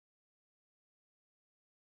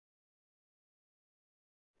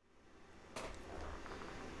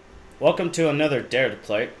Welcome to another Dare to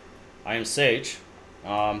Play. I am Sage.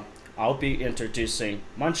 I'll be introducing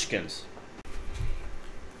Munchkins.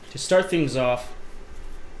 To start things off,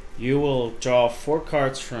 you will draw 4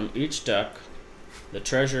 cards from each deck, the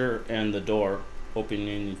treasure and the door,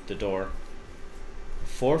 opening the door.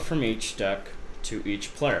 4 from each deck to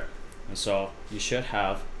each player, and so you should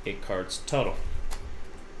have 8 cards total.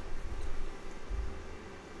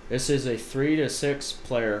 This is a 3 to 6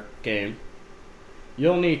 player game.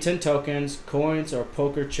 You'll need 10 tokens, coins, or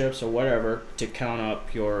poker chips, or whatever to count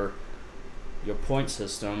up your point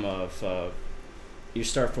system of you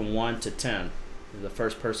start from 1 to 10. The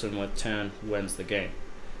first person with 10 wins the game.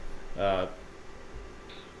 There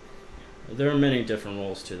are many different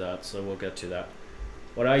rules to that, so we'll get to that.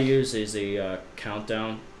 What I use is a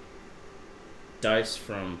countdown dice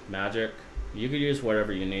from Magic. You could use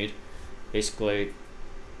whatever you need. Basically,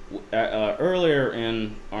 earlier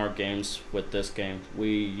in our games with this game, we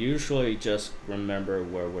usually just remember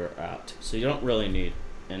where we're at. So you don't really need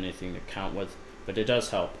anything to count with, but it does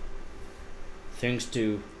help. These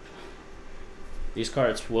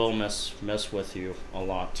cards will mess with you a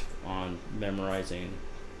lot on memorizing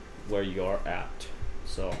where you're at.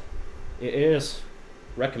 So it is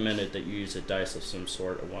recommended that you use a dice of some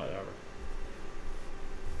sort or whatever.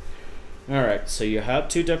 Alright, so you have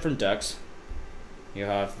 2 different decks. You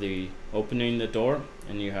have the opening the door,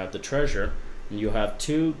 and you have the treasure, and you have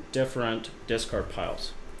 2 different discard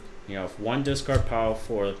piles. You have 1 discard pile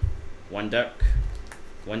for one deck,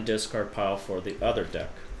 1 discard pile for the other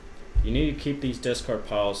deck. You need to keep these discard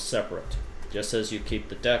piles separate, just as you keep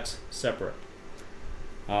the decks separate.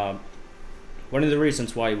 One of the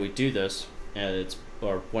reasons why we do this,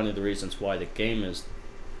 one of the reasons why the game is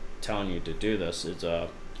telling you to do this, is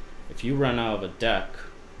if you run out of a deck,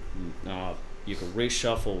 you can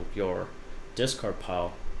reshuffle your discard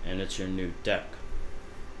pile and it's your new deck.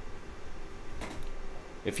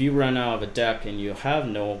 If you run out of a deck and you have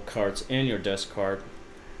no cards in your discard,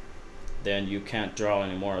 then you can't draw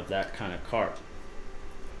any more of that kind of card.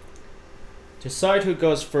 Decide who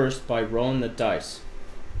goes first by rolling the dice.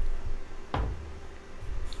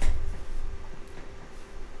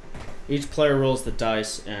 Each player rolls the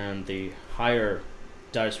dice, and the higher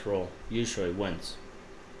dice roll usually wins.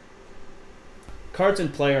 Cards in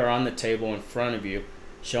play are on the table in front of you,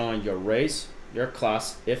 showing your race, your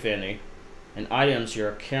class, if any, and items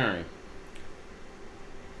you're carrying.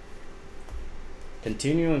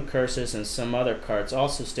 Continuing curses and some other cards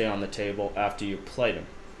also stay on the table after you play them.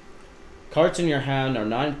 Cards in your hand are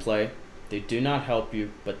not in play. They do not help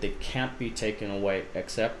you, but they can't be taken away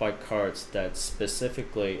except by cards that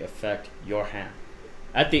specifically affect your hand.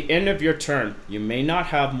 At the end of your turn, you may not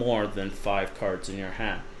have more than 5 cards in your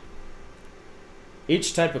hand.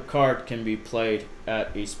 Each type of card can be played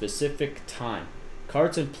at a specific time.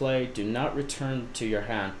 Cards in play do not return to your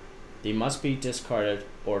hand. They must be discarded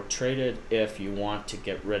or traded if you want to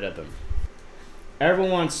get rid of them.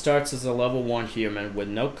 Everyone starts as a level 1 human with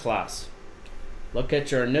no class. Look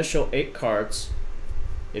at your initial 8 cards.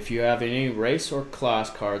 If you have any race or class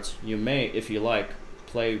cards, you may, if you like,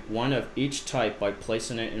 play one of each type by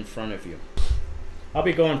placing it in front of you. I'll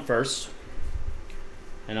be going first,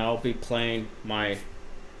 and I'll be playing my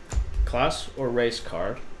class or race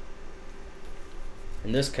card.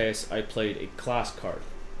 In this case, I played a class card.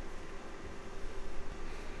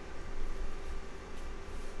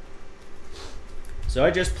 So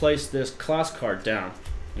I just placed this class card down,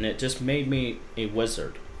 and it just made me a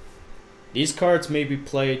wizard. These cards may be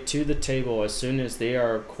played to the table as soon as they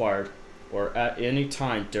are acquired, or at any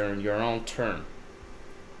time during your own turn.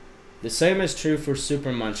 The same is true for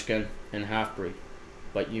Super Munchkin and Half-Breed,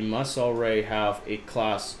 but you must already have a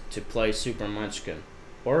class to play Super Munchkin,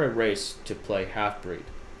 or a race to play Half-Breed.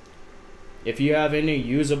 If you have any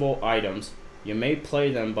usable items, you may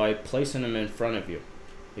play them by placing them in front of you.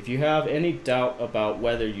 If you have any doubt about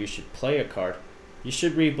whether you should play a card, you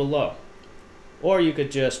should read below, or you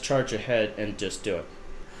could just charge ahead and just do it.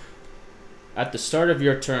 At the start of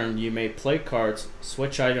your turn, you may play cards,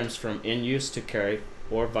 switch items from in use to carry,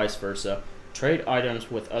 or vice versa, trade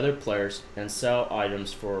items with other players, and sell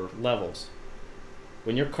items for levels.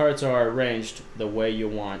 When your cards are arranged the way you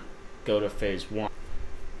want, go to phase 1.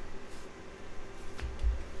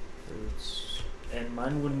 And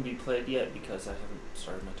mine wouldn't be played yet because I haven't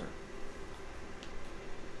started my turn.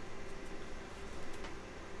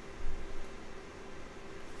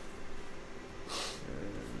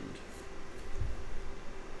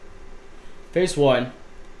 Phase 1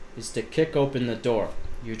 is to kick open the door.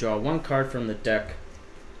 You draw 1 card from the deck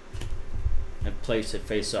and place it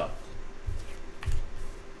face up.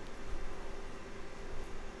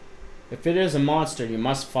 If it is a monster, you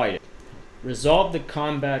must fight it. Resolve the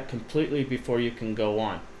combat completely before you can go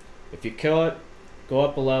on. If you kill it, go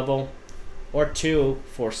up a level or two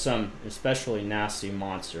for some especially nasty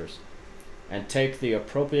monsters, and take the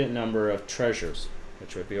appropriate number of treasures,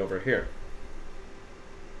 which would be over here.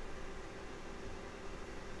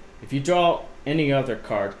 If you draw any other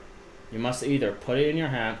card, you must either put it in your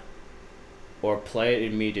hand or play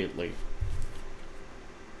it immediately.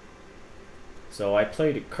 So I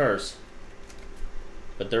played a curse,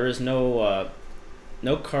 but there is no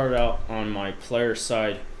card out on my player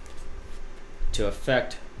side to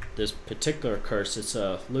affect this particular curse. It's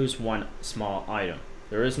a lose one small item.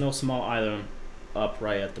 There is no small item up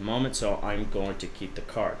right at the moment, so I'm going to keep the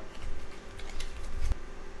card.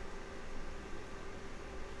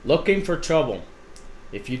 Looking for trouble.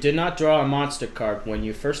 If you did not draw a monster card when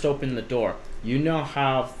you first opened the door, you now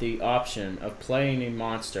have the option of playing a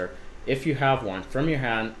monster, if you have one, from your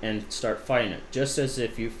hand and start fighting it, just as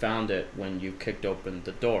if you found it when you kicked open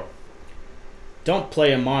the door. Don't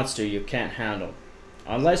play a monster you can't handle,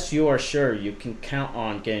 unless you are sure you can count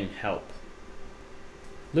on getting help.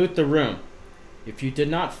 Loot the room. If you did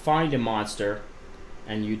not find a monster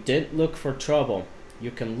and you didn't look for trouble, you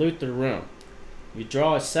can loot the room. You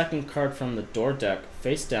draw a second card from the door deck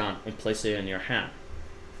face down and place it in your hand.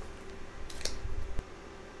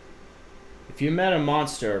 If you met a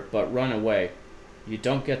monster but run away, you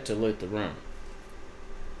don't get to loot the room.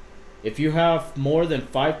 If you have more than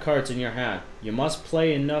 5 cards in your hand, you must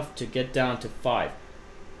play enough to get down to 5,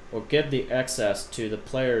 or give the excess to the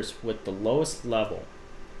players with the lowest level.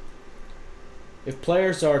 If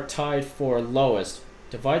players are tied for lowest,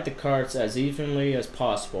 divide the cards as evenly as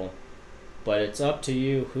possible, but it's up to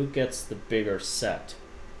you who gets the bigger set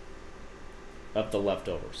of the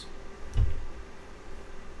leftovers.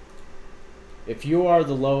 If you are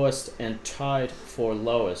the lowest and tied for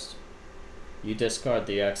lowest, you discard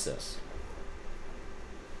the excess.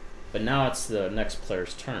 But now it's the next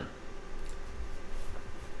player's turn.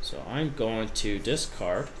 So I'm going to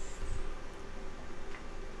discard.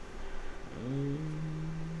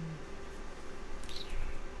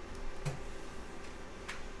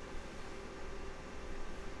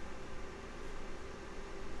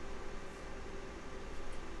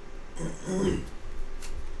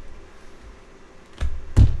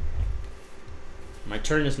 My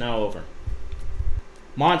turn is now over.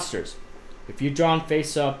 Monsters. If you drawn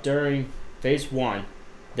face up during phase 1,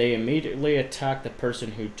 they immediately attack the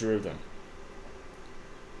person who drew them.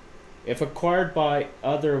 If acquired by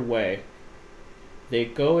other way, they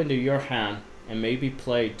go into your hand and may be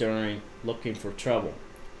played during looking for trouble,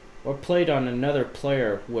 or played on another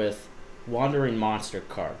player with wandering monster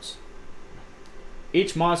cards.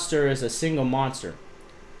 Each monster is a single monster,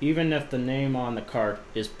 even if the name on the card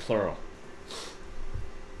is plural.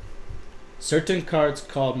 Certain cards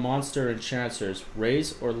called monster enchanters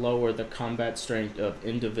raise or lower the combat strength of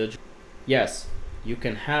individuals. Yes, you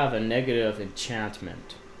can have a negative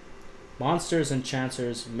enchantment. Monsters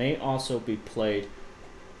enchanters may also be played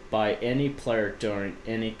by any player during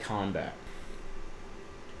any combat.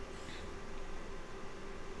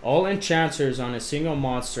 All enchanters on a single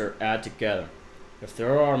monster add together. If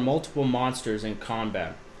there are multiple monsters in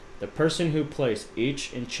combat, the person who plays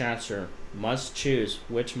each enchanter must choose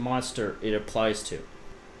which monster it applies to.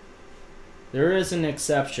 There is an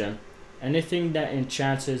exception. Anything that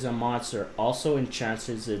enchants a monster also enchants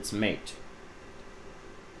its mate.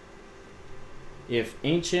 If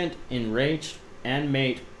Ancient, Enraged, and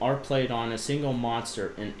Mate are played on a single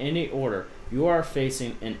monster in any order, you are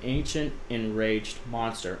facing an Ancient Enraged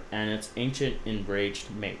monster and its Ancient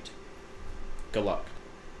Enraged mate. Good luck.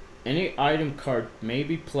 Any item card may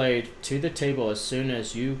be played to the table as soon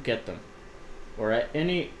as you get them, or at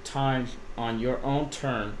any time on your own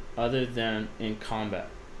turn other than in combat,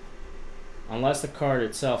 unless the card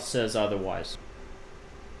itself says otherwise.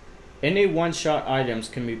 Any one-shot items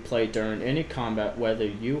can be played during any combat, whether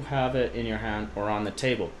you have it in your hand or on the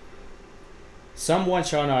table. Some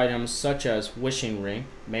one-shot items, such as Wishing Ring,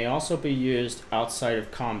 may also be used outside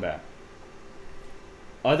of combat.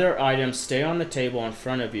 Other items stay on the table in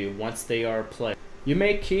front of you once they are played. You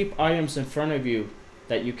may keep items in front of you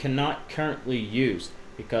that you cannot currently use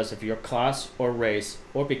because of your class or race,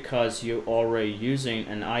 or because you're already using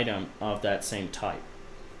an item of that same type.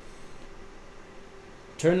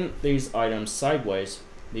 Turn these items sideways.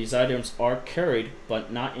 These items are carried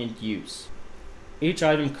but not in use. Each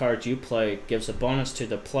item card you play gives a bonus to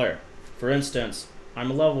the player. For instance,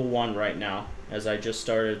 I'm level 1 right now as I just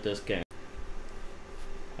started this game.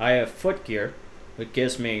 I have footgear, which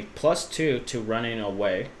gives me +2 to running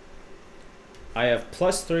away. I have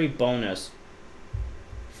 +3 bonus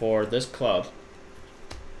for this club.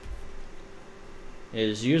 It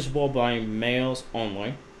is usable by males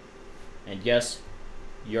only, and yes,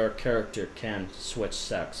 your character can switch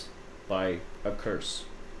sex by a curse.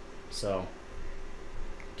 So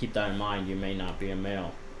keep that in mind, you may not be a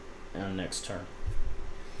male on next turn.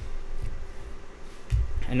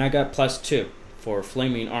 And I got +2 for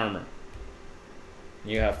flaming armor.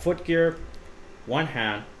 You have footgear, one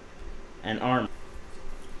hand, and armor.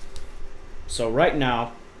 So right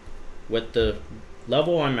now, with the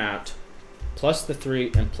level I'm at, plus the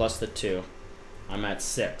 3 and plus the 2, I'm at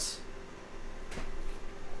 6.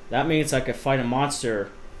 That means I could fight a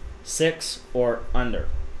monster 6 or under.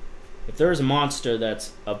 If there's a monster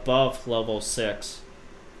that's above level 6,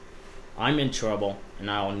 I'm in trouble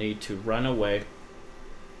and I'll need to run away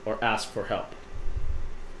or ask for help.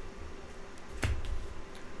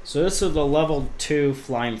 So this is the level 2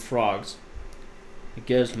 flying frogs. It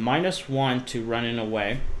gives -1 to running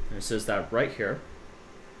away. And it says that right here.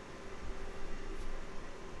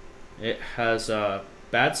 It has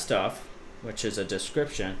bad stuff, which is a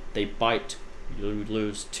description. They bite, you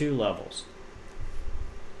lose 2 levels.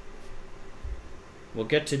 We'll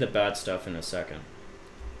get to the bad stuff in a second.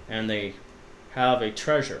 And they have a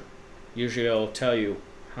treasure. Usually it'll tell you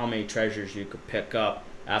how many treasures you could pick up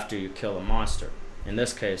after you kill a monster. In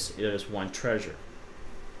this case, it is 1 treasure.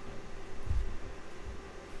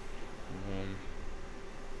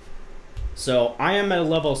 So I am at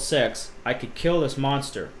level 6. I could kill this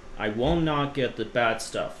monster. I will not get the bad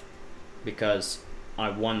stuff because I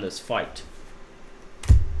won this fight.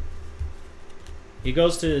 He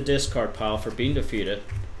goes to the discard pile for being defeated,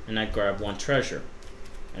 and I grab 1 treasure,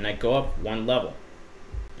 and I go up 1 level.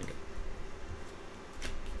 Okay.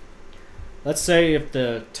 Let's say if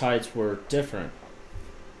the tides were different.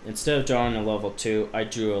 Instead of drawing a level 2, I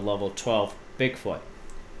drew a level 12 Bigfoot.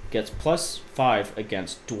 Gets +5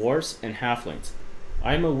 against dwarves and halflings.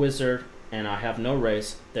 I'm a wizard and I have no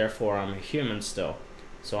race, therefore I'm a human still.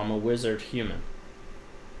 So I'm a wizard human.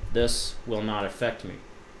 This will not affect me.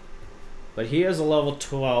 But he is a level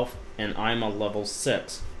 12 and I'm a level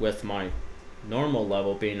 6, with my normal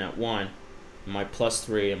level being at 1, my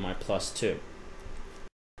 +3 and my +2.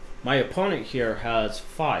 My opponent here has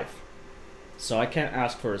 5, so I can't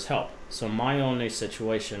ask for his help. So my only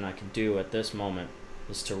situation I can do at this moment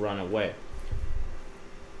is to run away.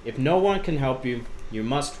 If no one can help you, you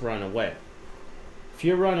must run away. If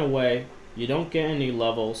you run away, you don't get any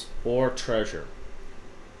levels or treasure.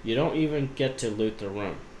 You don't even get to loot the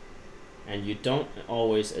room. And you don't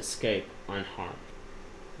always escape unharmed.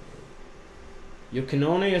 You can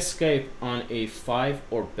only escape on a 5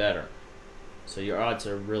 or better, so your odds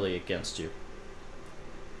are really against you.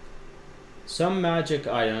 Some magic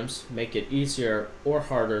items make it easier or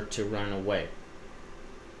harder to run away.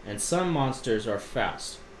 And some monsters are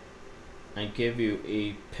fast and give you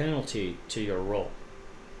a penalty to your roll.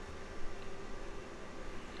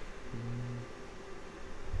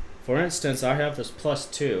 For instance, I have this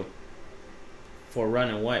 +2 for run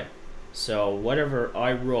away. So whatever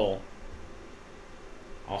I roll,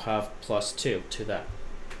 I'll have +2 to that.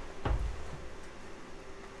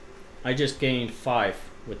 I just gained 5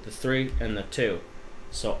 with the 3 and the 2,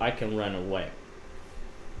 so I can run away.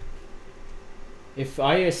 If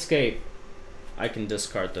I escape, I can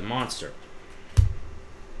discard the monster.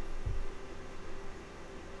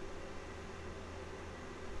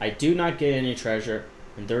 I do not get any treasure,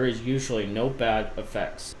 and there is usually no bad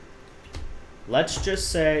effects. Let's just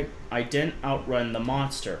say I didn't outrun the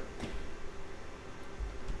monster.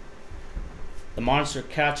 The monster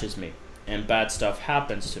catches me, and bad stuff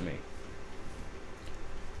happens to me.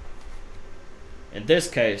 In this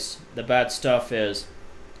case, the bad stuff is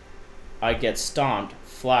I get stomped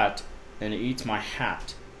flat and it eats my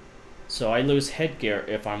hat. So I lose headgear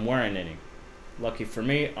if I'm wearing any. Lucky for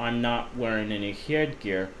me, I'm not wearing any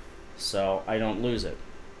headgear, so I don't lose it.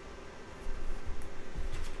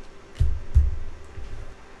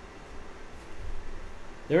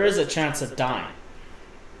 There is a chance of dying.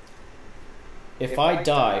 If I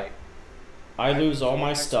die, I lose all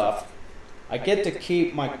my stuff. I get to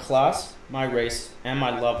keep my class, my race, and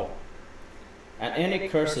my level, and any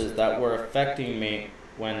curses that were affecting me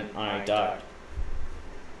when I died.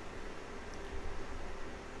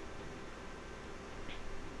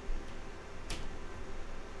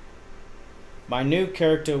 My new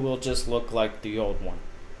character will just look like the old one.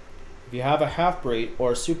 If you have a half-breed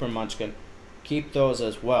or a super munchkin, keep those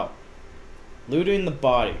as well. Looting the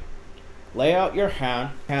body. Lay out your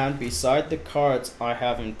hand beside the cards I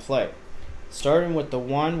have in play. Starting with the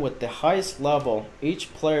one with the highest level,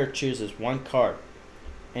 each player chooses 1 card.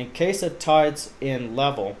 In case it ties in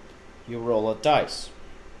level, you roll a dice.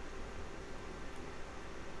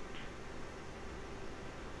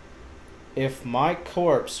 If my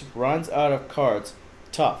corpse runs out of cards,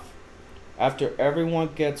 tough. After everyone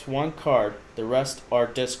gets one card, the rest are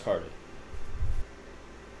discarded.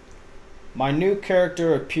 My new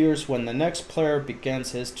character appears when the next player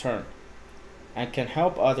begins his turn and can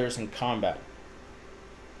help others in combat,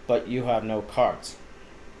 but you have no cards.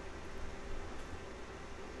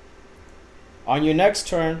 On your next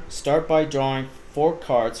turn, start by drawing 4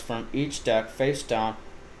 cards from each deck face down,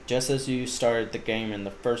 just as you started the game in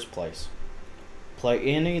the first place. Play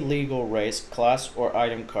any legal race, class, or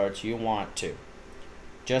item cards you want to,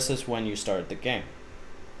 just as when you started the game.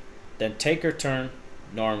 Then take your turn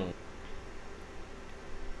normally.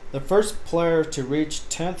 The first player to reach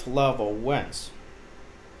 10th level wins.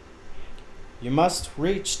 You must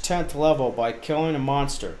reach 10th level by killing a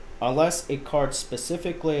monster, unless a card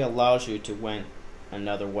specifically allows you to win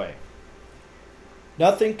another way.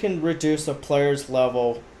 Nothing can reduce a player's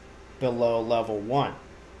level below level 1,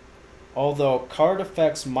 although card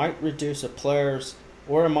effects might reduce a player's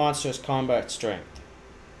or a monster's combat strength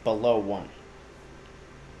below 1.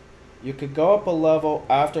 You could go up a level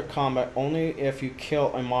after combat only if you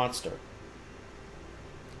kill a monster.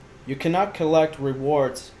 You cannot collect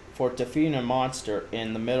rewards for defeating a monster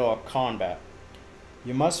in the middle of combat.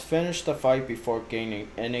 You must finish the fight before gaining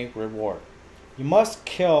any reward. You must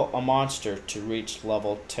kill a monster to reach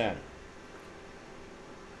level 10.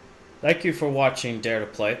 Thank you for watching Dare to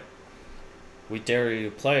Play. We dare you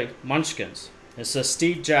to play Munchkins. It's a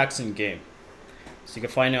Steve Jackson game, so you can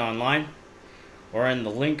find it online or in the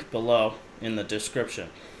link below in the description.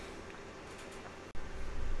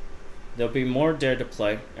 There'll be more Dare to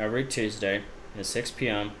Play every Tuesday at 6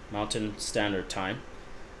 p.m. Mountain Standard Time.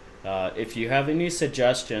 If you have any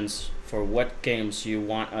suggestions for what games you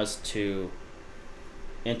want us to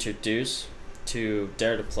introduce to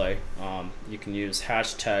Dare to Play, you can use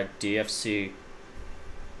hashtag DFC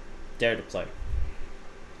Dare to Play.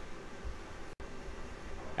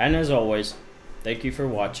 And as always, thank you for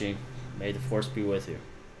watching. May the force be with you.